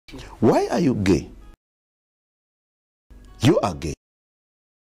Why are you gay? You are gay.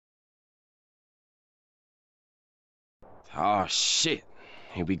 Oh shit.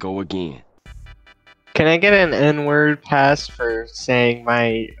 Here we go again. Can I get an N-word pass for saying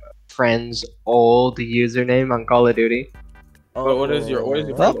my friend's old username on Call of Duty? Oh, what is your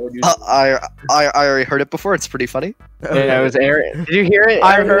I already heard it before. It's pretty funny. Yeah, it was Aaron. Did you hear it?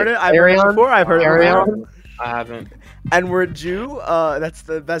 I've heard it. I've heard it before. I've heard it before. I haven't. N-word Jew. That's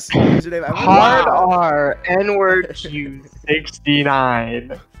the best username ever. Hard R N-word Jew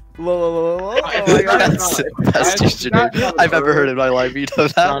 69. Oh my god. That's the best username I've ever heard in my life. You know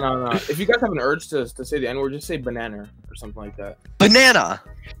that? No. If you guys have an urge to say the N-word, just say banana or something like that. Banana.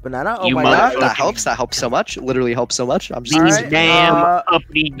 Banana. Oh You my god. That helps. That helps so much. It literally helps so much. I'm just These Alright, damn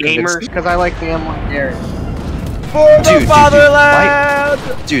uppity gamers, because I like the M1 Gary. For the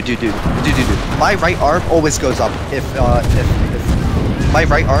fatherland. Dude. My right arm always goes up. If my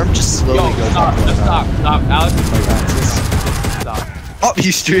right arm just slowly goes stop, up. just stop, Alex. Stop. Oh,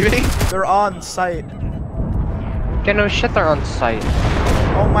 he's streaming? They're on site. Yeah, no shit, they're on site.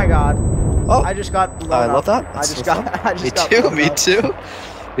 Oh my god. Oh, I just got blown I love up. that. I That's just so got. fun. I just got Me too. blown Me up. too.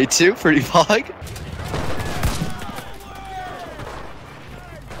 Me too. Pretty fog.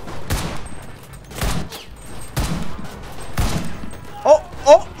 Oh!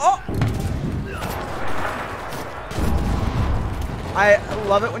 I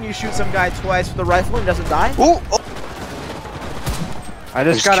love it when you shoot some guy twice with a rifle and doesn't die. Oh! I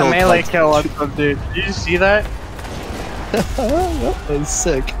just got a melee kill on some dude. Did you see that? That was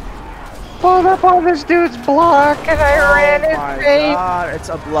sick. Pulled up on this dude's block and I ran his Oh my face. god, it's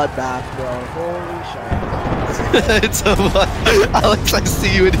a bloodbath, bro. Holy shit. It's a lot. Alex, I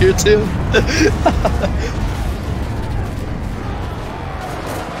see you in here too.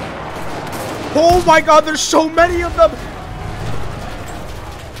 Oh my god, there's so many of them!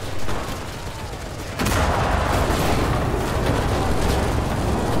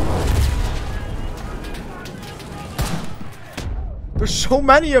 There's so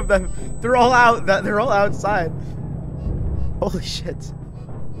many of them. They're all out. They're all outside. Holy shit!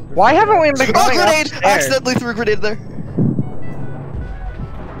 Why haven't we been going Grenade! upstairs? I accidentally threw a grenade there.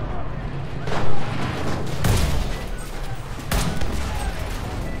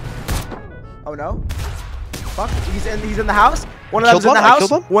 Oh no! Fuck! He's in the house. One of them's Killed in the one? I house.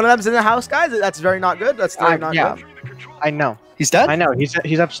 killed one? One of them's in the house, guys. That's very not good. That's very not yeah, good. I know. He's dead? I know. He's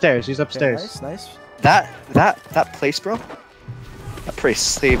upstairs. He's Okay, upstairs. nice. That place, bro. That place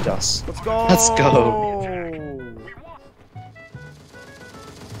saved us. Let's go. Let's go.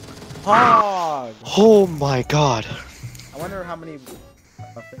 Hog. Oh my god. I wonder how many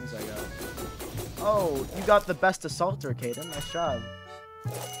things I got. Oh, you got the best assaulter, Caden. Nice job.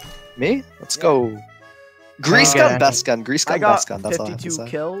 Me? Let's go. Grease gun, best gun. Grease I gun, got best gun. That's all I have to 52 say.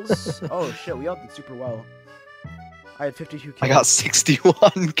 kills. Oh shit, we all did super well. I had 52 kills. I got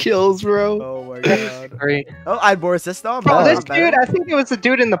 61 kills, bro. Oh my god. Great. Oh, I had more assists though. Bro, I'm this better. dude, I think it was the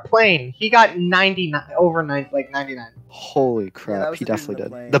dude in the plane. He got 99, over 90, like 99. Holy crap, was he the dude in definitely the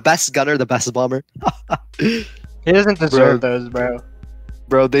did. plane. The best gunner, the best bomber. He doesn't deserve those, bro.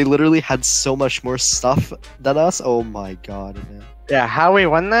 Bro, they literally had so much more stuff than us. Oh my god, man. Yeah, how we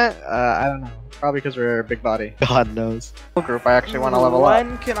won that? I don't know. Probably because we're a big body. God knows. Group, I actually want to level up.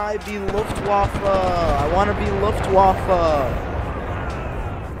 When can I be Luftwaffe? I want to be Luftwaffe.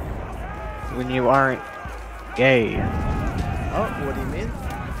 When you aren't gay. Oh, what do you mean?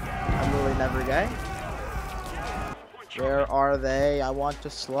 I'm really never gay. Where are they? I want to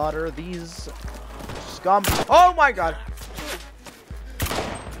slaughter these scum. Oh my god!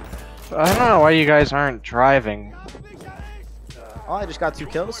 I don't know why you guys aren't driving. Oh, I just got 2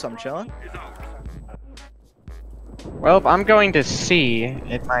 kills, so I'm chilling. Well, I'm going to C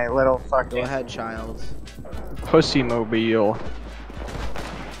in my little Go fucking ahead, child. pussy mobile.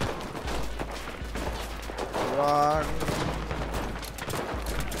 Run.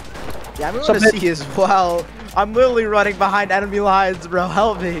 Yeah, I'm So going to C as well. I'm literally running behind enemy lines, bro.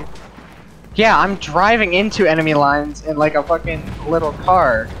 Help me. Yeah, I'm driving into enemy lines in like a fucking little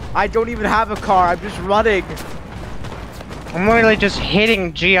car. I don't even have a car. I'm just running. I'm literally just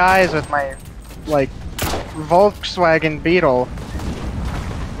hitting GIs with my, like, Volkswagen Beetle.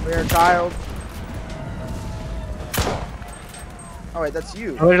 Where, child? Oh wait, that's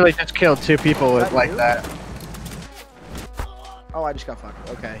you. I literally just killed 2 people with That like you? that. Oh, I just got fucked.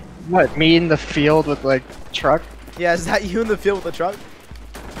 Okay. What, me in the field with like truck? Yeah, is that you in the field with the truck?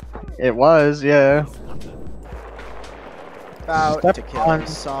 It was, yeah. About Step to kill on.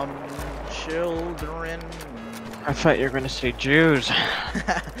 some children. I thought you were gonna say Jews.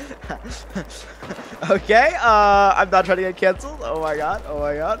 Okay, I'm not trying to get canceled. Oh my god, oh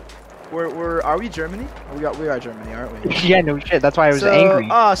my god. Are we Germany? We are Germany, aren't we? Yeah, no shit. That's why I was angry.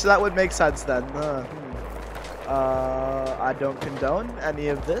 Oh, so that would make sense then. I don't condone any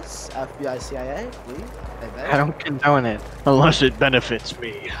of this. FBI, CIA, please. I don't condone it unless it benefits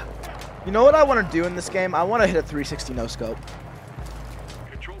me. You know what I want to do in this game? I want to hit a 360 no scope.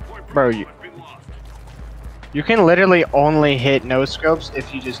 Bro, you can literally only hit no scopes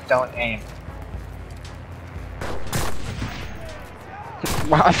if you just don't aim.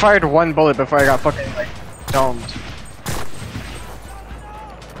 Wow, I fired one bullet before I got fucking like domed.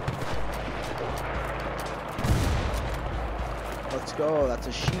 Let's go. That's a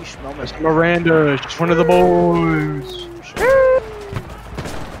sheesh moment. It's Miranda. She's one of the boys.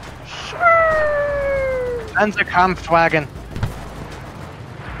 Sends a Kampfwagen.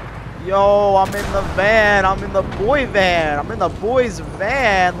 Yo, I'm in the van. I'm in the boy van. I'm in the boys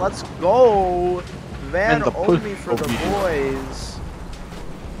van. Let's go. Van only for the boys.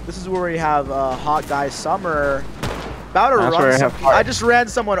 This is where we have Hot Guy Summer. About to run something. I just ran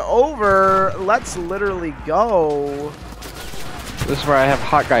someone over. Let's literally go. This is where I have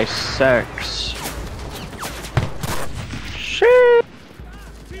Hot Guy Sex. Shit.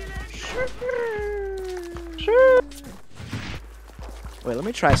 Wait, let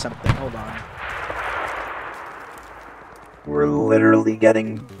me try something. Hold on. We're literally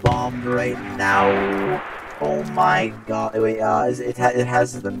getting bombed right now. Oh my god! Wait, it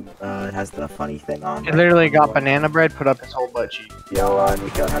has the funny thing on. He literally got banana bread, put up his whole butt cheek. Yo,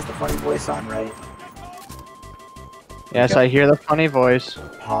 Nico has the funny voice on, right? Yes, I hear the funny voice.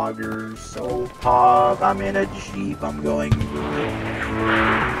 Poggers, so pog. I'm in a Jeep. I'm going.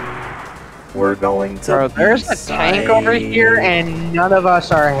 We're going to. Bro, there's a tank over here, and none of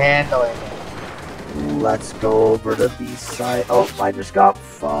us are handling it. Let's go over to B-side. Oh, I just got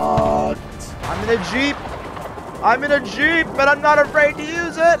fucked. I'm in a Jeep. I'm in a Jeep, but I'm not afraid to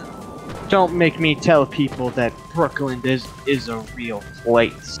use it. Don't make me tell people that Brooklyn is a real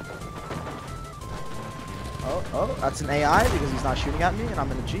place. Oh, that's an AI because he's not shooting at me and I'm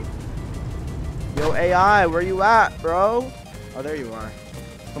in a Jeep. Yo, AI, where you at, bro? Oh, there you are.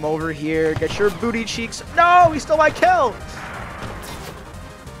 Come over here, get your booty cheeks. No, he stole my kill.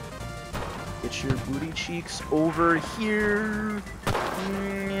 Get your booty cheeks over here.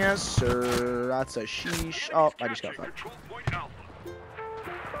 Yes, sir. That's a sheesh. Oh, I just got fucked.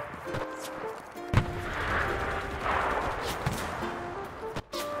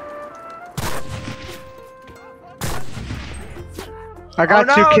 I got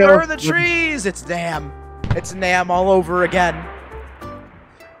oh, two no, kills. they're in the trees. It's Nam. It's Nam all over again.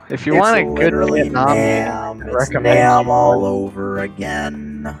 If you want a good Vietnam, Nam. It's recommend Nam all over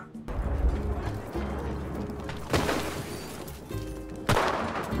again.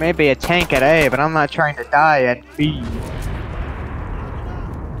 Maybe a tank at A, but I'm not trying to die at B.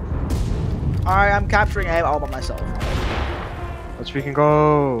 Alright, I'm capturing A all by myself. Let's we can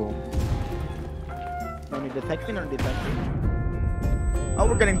go. No need to thank me, no need to thank me. Oh,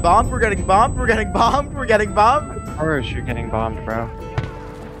 we're getting bombed, we're getting bombed, we're getting bombed, we're getting bombed. Of course you're getting bombed, bro.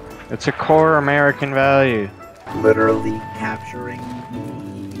 It's a core American value. Literally capturing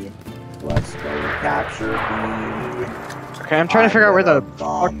B. Let's go capture B. Okay, I'm trying to figure out where the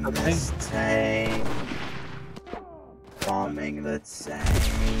bomb fuck this tank. Bombing the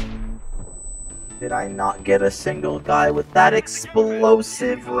tank. Did I not get a single guy with that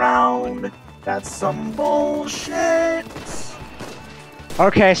explosive round? That's some bullshit.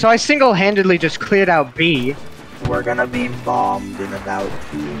 Okay, so I single-handedly just cleared out B. We're gonna be bombed in about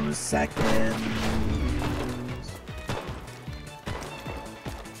 2 seconds.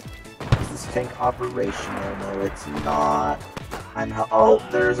 Is this tank operational? No, it's not. Oh,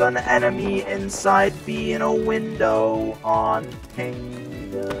 there's an enemy inside B in a window on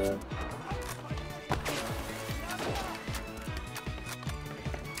ping.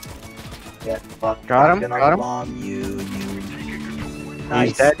 Get fucked. Got him, I'm gonna got him. bomb you,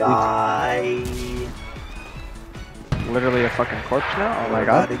 nice dead. guy. Literally a fucking corpse now? Oh my We're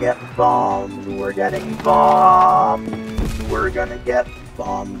god. about to get bombed. We're getting bombed. We're gonna get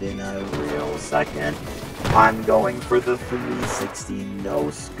bombed in a real second. I'm going for the 360 no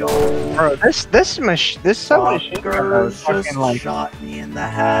scope. Bro, this submachine gun is just fucking like shot me in the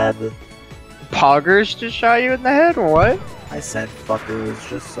head. poggers just shot you in the head or what? I said fuckers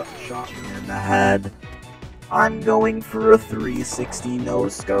just shot me in the head. I'm going for a 360 no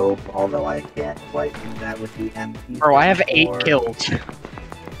scope, although I can't quite do that with the MP. Bro, I have 8 kills.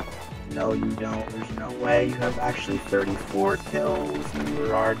 No, you don't. There's no way. You have actually 34 kills.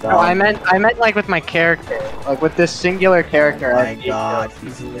 You are done. No, I meant like with my character. Like with this singular character. Oh I my have 8 god, kills.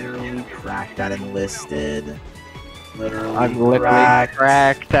 he's literally cracked at Enlisted. Literally I'm literally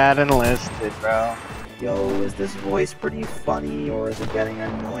cracked at Enlisted, bro. Yo, is this voice pretty funny or is it getting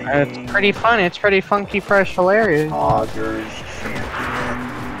annoying? It's pretty fun. It's pretty funky, fresh, hilarious. Augers champion.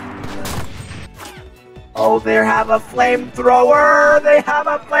 Oh, they have a flamethrower! They have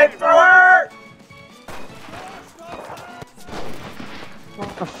a flamethrower!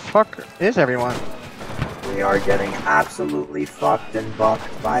 What the fuck is everyone? We are getting absolutely fucked and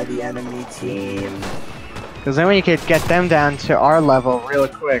bucked by the enemy team. Because then we could get them down to our level real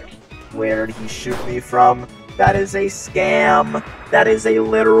quick. Where did he shoot me from? That is a scam! That is a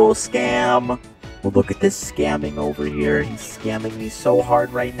literal scam! Well, look at this scamming over here. He's scamming me so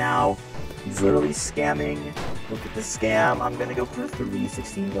hard right now. He's literally scamming. Look at the scam. I'm gonna go for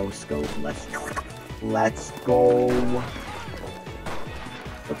 360 no scope. Let's go.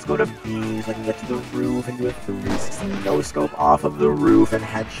 Let's go to B so I can get to the roof and do a 360 no scope off of the roof and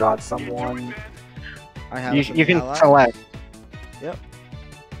headshot someone. I have You can select. Yep.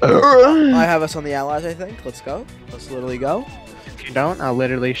 I have us on the allies, I think. Let's go. Let's literally go. If you don't, I'll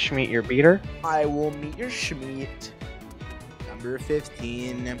literally schmeat your beater. I will meet your schmeat. Number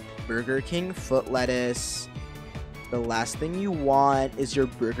 15, Burger King foot lettuce. The last thing you want is your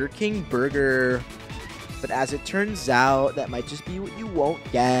Burger King burger. But as it turns out, that might just be what you won't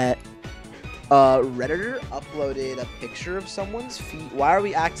get. Redditor uploaded a picture of someone's feet. Why are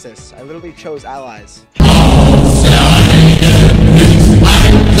we Axis? I literally chose allies.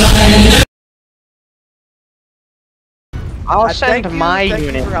 I'll Thank send you- my thank you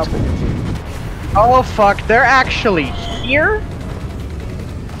unit. for helping me. Oh fuck, they're actually here?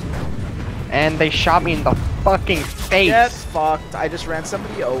 And they shot me in the fucking face. Get fucked. I just ran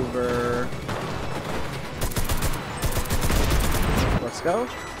somebody over. Let's go.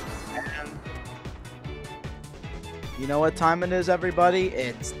 You know what time it is, everybody?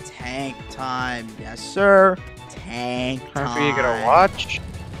 It's tank time. Yes, sir. Tank time. Time for you to watch.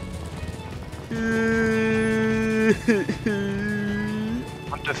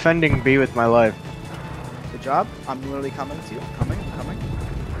 I'm defending B with my life. Good job. I'm literally coming to you. I'm coming.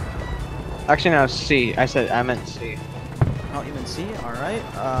 Actually, no, C. I meant C. Oh, even C? Alright.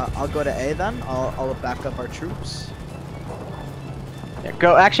 I'll go to A then. I'll back up our troops. Yeah,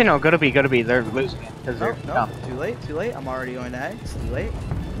 go. Actually, no. Go to B. Go to B. They're losing it because No, they're no. dumb. Too late. I'm already going to A. It's too late.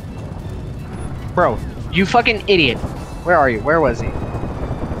 Bro, you fucking idiot. Where are you? Where was he?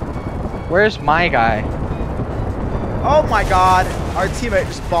 Where's my guy? Oh my god. Our teammate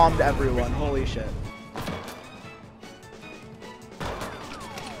just bombed everyone. Holy shit.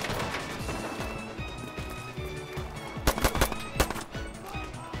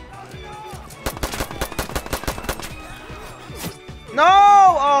 No!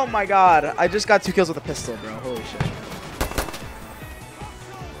 Oh my god. I just got 2 kills with a pistol, bro. Holy shit.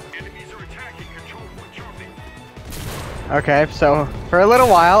 Okay, so for a little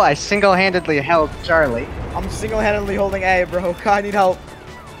while, I single-handedly held Charlie. I'm single-handedly holding A, bro. I need help.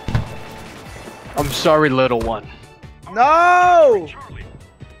 I'm sorry, little one. No!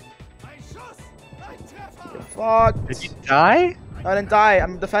 Get fucked. Did you die? I didn't die.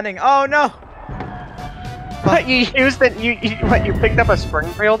 I'm defending. Oh no! What, you used it? You picked up a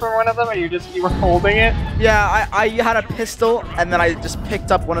Springfield for one of them, and you were holding it? Yeah, I had a pistol, and then I just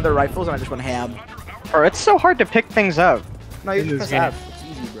picked up one of their rifles, and I just went ham. Bro, it's so hard to pick things up. No, you In just this press game. F. It's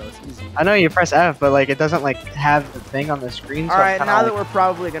easy, bro. It's easy. I know you press F, but like it doesn't like have the thing on the screen. So Alright, it's now kinda, that we're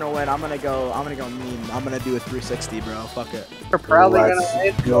probably gonna win, I'm gonna go mean. I'm gonna do a 360, bro. Fuck it. we're probably Let's gonna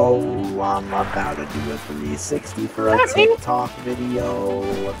win. go. I'm about to do a 360 for a TikTok video.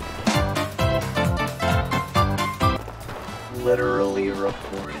 Literally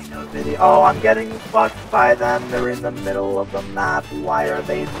recording a video. Oh, I'm getting fucked by them. They're in the middle of the map. Why are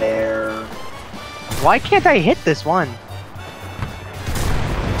they there? Why can't I hit this one?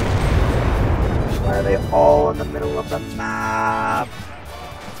 Why are they all in the middle of the map?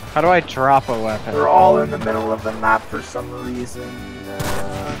 How do I drop a weapon? They're all in the middle of the map for some reason.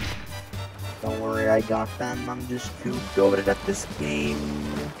 Don't worry, I got them. I'm just too good at this game.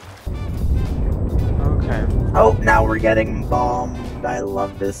 Okay. Oh, now we're getting bombed. I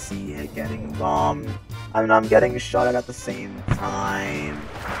love to see it getting bombed. And I'm getting shot at the same time.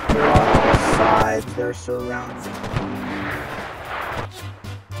 They're on all sides. They're surrounding me.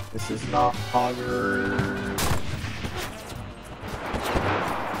 This is not Hogger.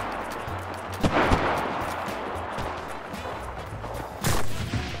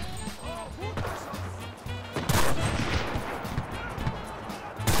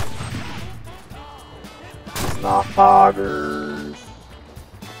 Not poggers.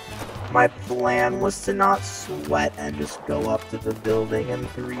 My plan was to not sweat and just go up to the building and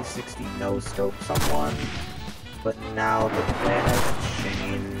 360 no-scope someone. But now the plan has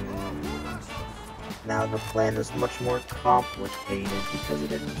changed. Now the plan is much more complicated because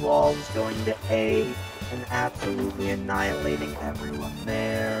it involves going to A and absolutely annihilating everyone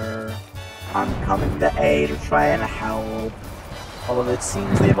there. I'm coming to A to try and help, although it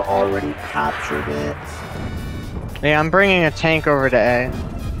seems they've already captured it. Yeah, I'm bringing a tank over to A.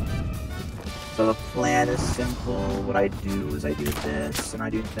 So the plan is simple. What I do is I do this, and I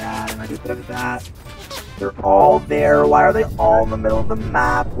do that, and I do that. They're all there. Why are they all in the middle of the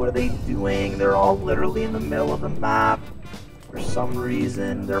map? What are they doing? They're all literally in the middle of the map. For some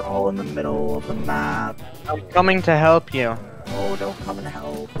reason, they're all in the middle of the map. I'm coming to help you. Oh, don't come and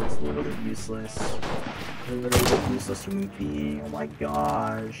help. It's literally useless. Literally a useless human being. Oh my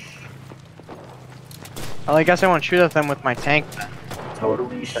gosh. Well, I guess I won't shoot at them with my tank then.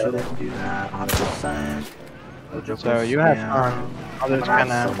 Totally shouldn't do that. 100%. No joke. So you have fun. Others I'm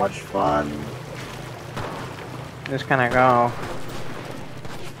gonna so much fun. just gonna go.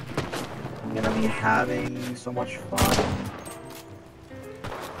 I'm gonna be having so much fun.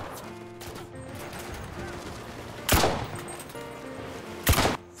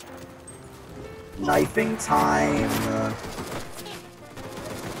 Knifing time.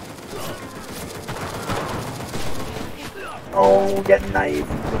 Oh, get knifed,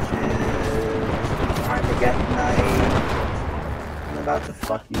 bitches. Time to get knifed. I'm about to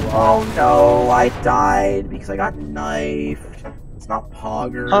fuck you. Oh no, I died because I got knifed. It's not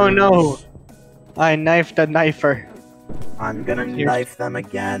poggers. Oh no! I knifed a knifer. I'm gonna knife them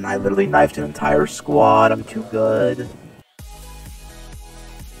again. I literally knifed an entire squad. I'm too good.